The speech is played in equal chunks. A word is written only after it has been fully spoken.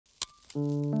Hey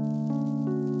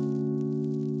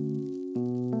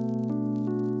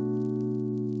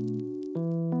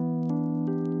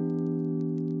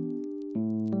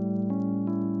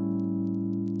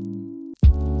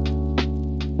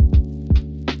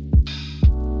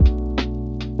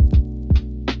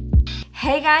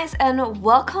guys, and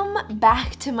welcome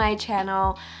back to my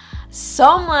channel.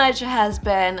 So much has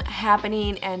been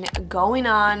happening and going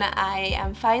on. I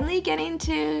am finally getting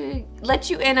to let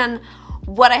you in on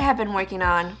what I have been working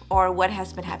on, or what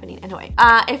has been happening anyway.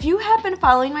 If you have been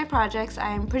following my projects,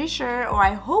 I'm pretty sure, or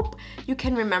I hope you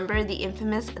can remember the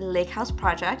infamous lake house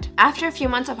project. After a few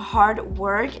months of hard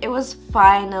work, it was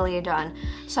finally done.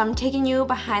 So I'm taking you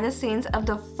behind the scenes of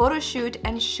the photo shoot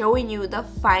and showing you the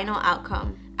final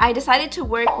outcome. I decided to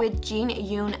work with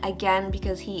Yoon again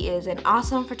because he is an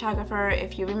awesome photographer.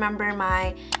 If you remember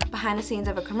my behind the scenes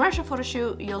of a commercial photo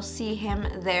shoot, you'll see him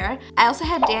there. I also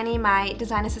had Danny, my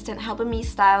design assistant, helping me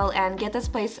style and get this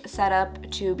place set up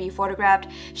to be photographed.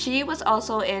 She was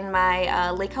also in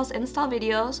my lake house install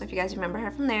video, so if you guys remember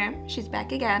her from there, she's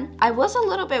back again. I was a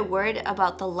little bit worried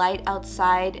about the light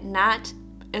outside not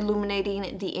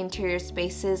illuminating the interior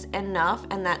spaces enough,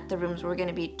 and that the rooms were going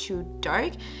to be too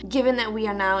dark, given that we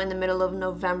are now in the middle of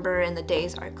November and the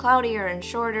days are cloudier and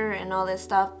shorter and all this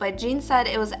stuff. But Jean said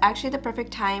it was actually the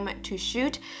perfect time to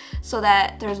shoot so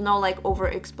that there's no like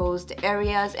overexposed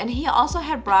areas. And he also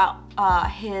had brought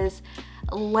his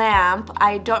lamp.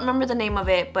 I don't remember the name of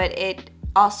it, but it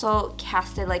also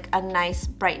casted like a nice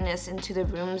brightness into the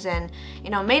rooms and, you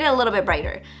know, made it a little bit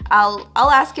brighter. I'll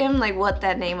ask him like what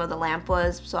that name of the lamp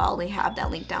was, so I'll have that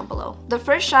link down below. The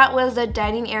first shot was the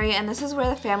dining area, and this is where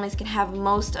the families can have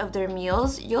most of their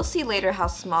meals. You'll see later how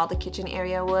small the kitchen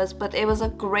area was, but it was a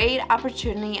great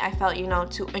opportunity, I felt, you know,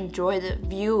 to enjoy the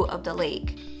view of the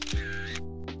lake.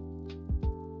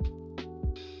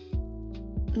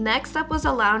 Next up was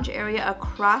a lounge area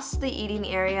across the eating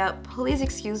area. Please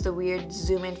excuse the weird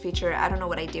zoom in feature. I don't know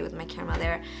what I did with my camera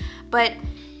there. But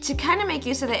to kind of make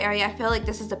use of the area, I feel like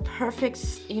this is the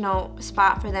perfect, you know,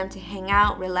 spot for them to hang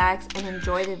out, relax, and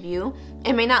enjoy the view.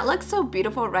 It may not look so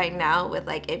beautiful right now with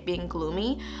like it being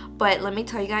gloomy, but let me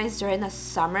tell you guys, during the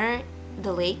summer,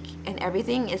 the lake and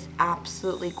everything is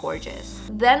absolutely gorgeous.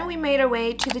 Then we made our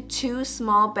way to the two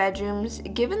small bedrooms.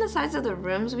 Given the size of the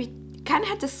rooms, we kind of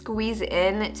had to squeeze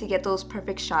in to get those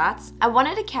perfect shots. I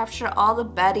wanted to capture all the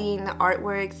bedding, the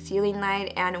artwork, ceiling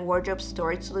light, and wardrobe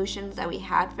storage solutions that we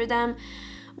had for them.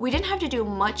 We didn't have to do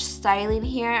much styling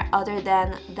here other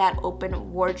than that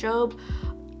open wardrobe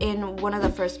in one of the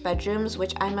first bedrooms,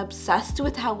 which I'm obsessed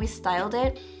with how we styled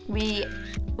it. We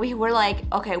were like,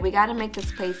 okay, we gotta make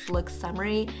this place look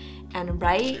summery and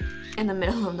bright in the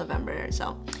middle of November.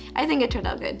 So I think it turned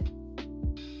out good.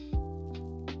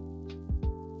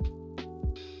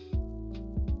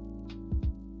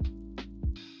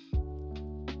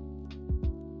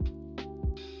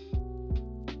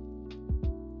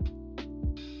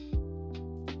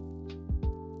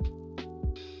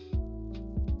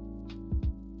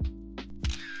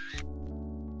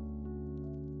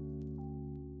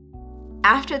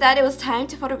 After that, it was time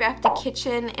to photograph the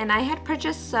kitchen, and I had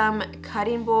purchased some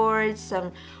cutting boards,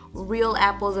 some real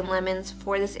apples and lemons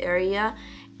for this area,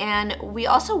 and we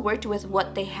also worked with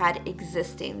what they had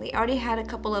existing. They already had a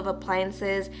couple of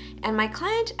appliances, and my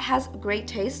client has great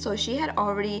taste, so she had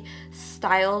already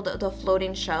styled the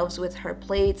floating shelves with her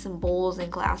plates and bowls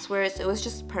and glassware, so it was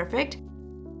just perfect.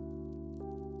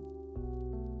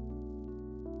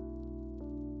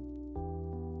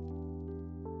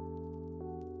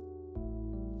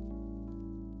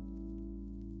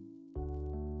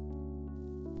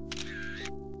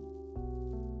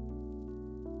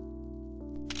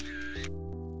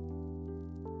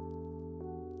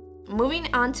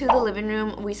 Moving on to the living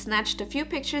room, we snatched a few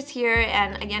pictures here,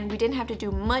 and again, we didn't have to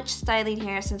do much styling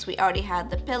here since we already had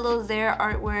the pillows there,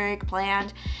 artwork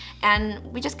planned, and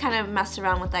we just kind of messed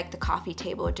around with like the coffee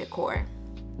table decor.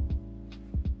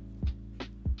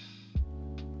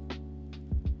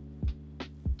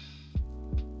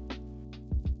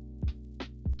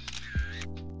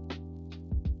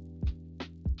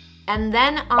 And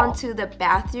then onto the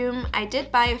bathroom. I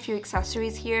did buy a few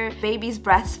accessories here. Baby's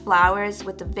breath flowers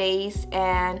with the vase,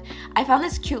 and I found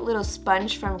this cute little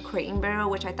sponge from Crate & Barrel,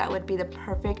 which I thought would be the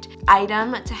perfect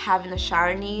item to have in the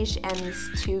shower niche, and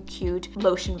these two cute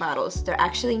lotion bottles. They're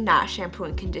actually not shampoo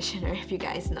and conditioner, if you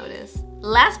guys notice.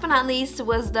 Last but not least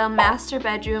was the master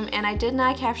bedroom, and I did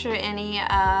not capture any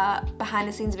behind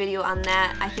the scenes video on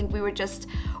that. I think we were just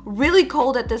really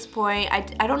cold at this point.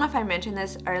 I don't know if I mentioned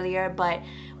this earlier, but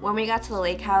when we got to the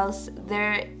lake house,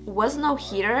 there was no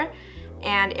heater,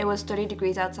 and it was 30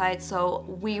 degrees outside, so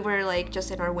we were like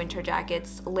just in our winter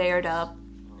jackets, layered up,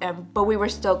 but we were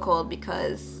still cold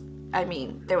because, I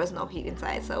mean, there was no heat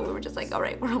inside, so we were just like, all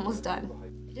right, we're almost done.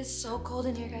 It is so cold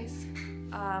in here, guys.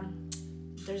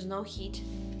 There's no heat,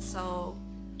 so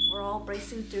we're all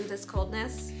bracing through this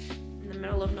coldness in the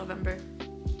middle of November.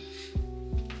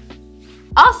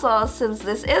 Also, since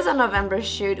this is a November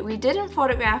shoot, we didn't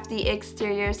photograph the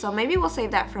exterior, so maybe we'll save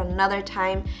that for another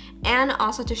time, and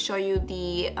also to show you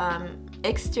the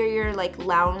exterior like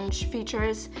lounge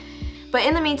features. But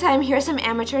in the meantime, here's some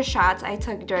amateur shots I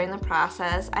took during the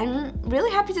process. I'm really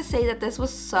happy to say that this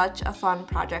was such a fun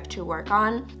project to work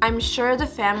on. I'm sure the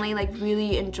family like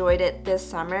really enjoyed it this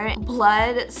summer.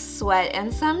 Blood, sweat,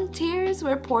 and some tears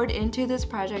were poured into this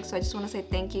project, so I just want to say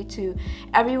thank you to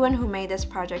everyone who made this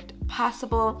project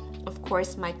possible. Of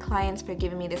course, my clients for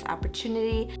giving me this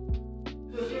opportunity.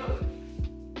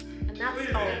 And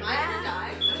that's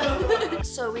all.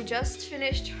 So we just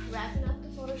finished wrapping up the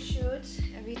photo shoot.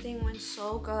 Everything went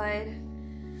so good.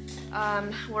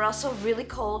 We're also really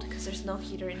cold because there's no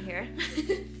heater in here.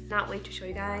 Not wait to show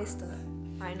you guys the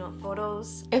final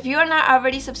photos. If you are not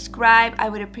already subscribed, I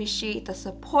would appreciate the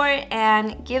support,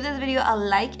 and give this video a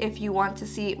like if you want to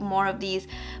see more of these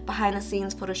behind the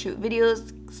scenes photo shoot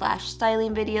videos /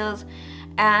 styling videos.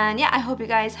 And yeah, I hope you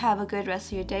guys have a good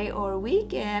rest of your day or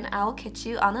week, and I'll catch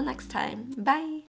you on the next time. Bye!